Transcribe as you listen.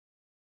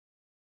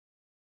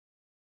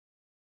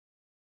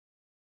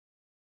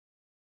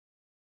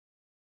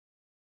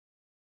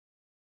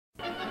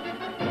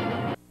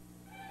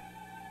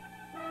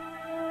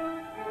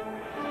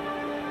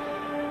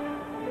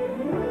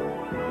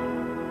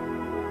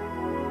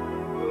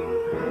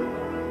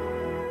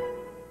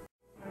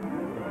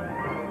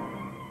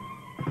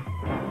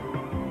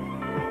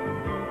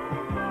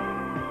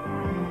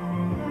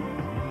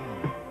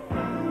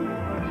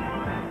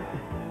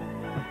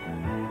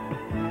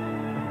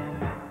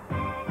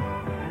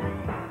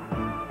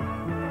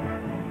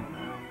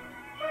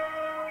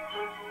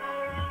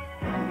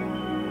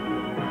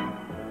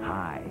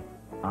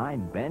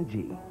I'm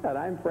Benji. And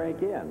I'm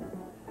Frank Inn.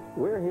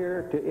 We're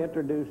here to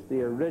introduce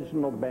the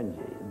original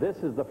Benji. This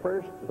is the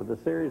first of the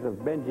series of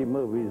Benji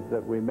movies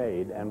that we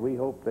made, and we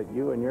hope that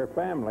you and your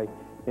family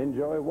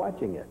enjoy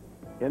watching it.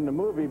 In the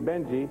movie,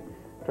 Benji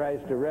tries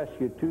to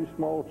rescue two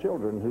small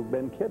children who've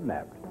been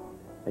kidnapped.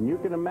 And you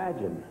can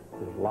imagine,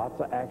 there's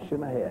lots of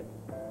action ahead.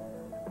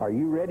 Are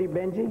you ready,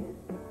 Benji?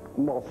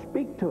 Well,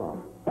 speak to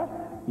him.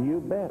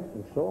 You bet,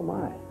 and so am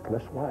I.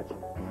 Let's watch.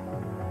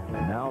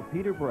 Now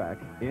Peter Breck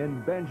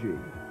in Benji,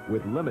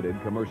 with limited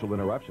commercial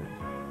interruptions.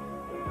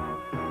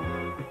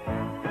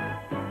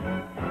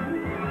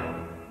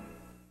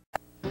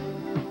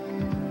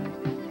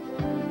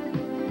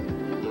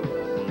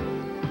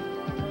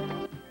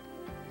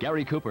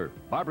 Gary Cooper,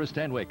 Barbara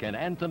Stanwyck, and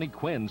Anthony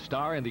Quinn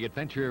star in the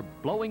adventure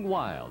Blowing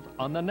Wild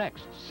on the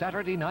next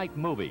Saturday Night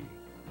Movie.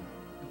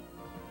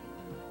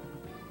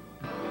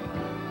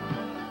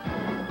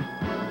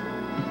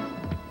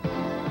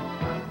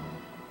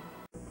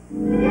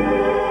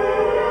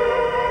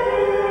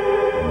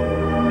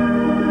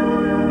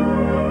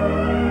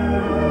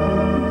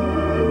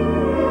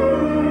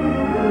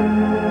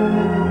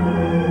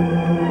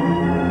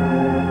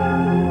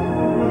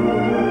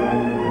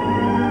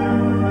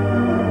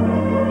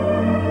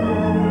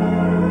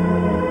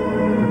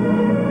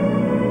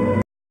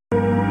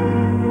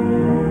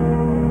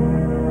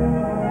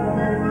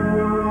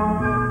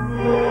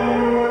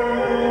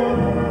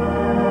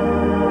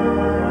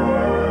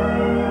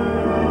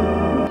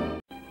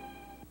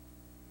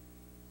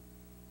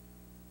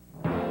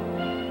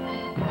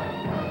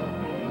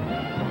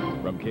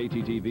 From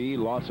KTTV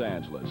Los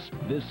Angeles,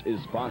 this is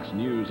Fox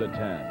News at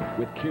 10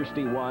 with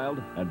Kirsty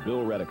Wilde and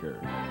Bill Redeker.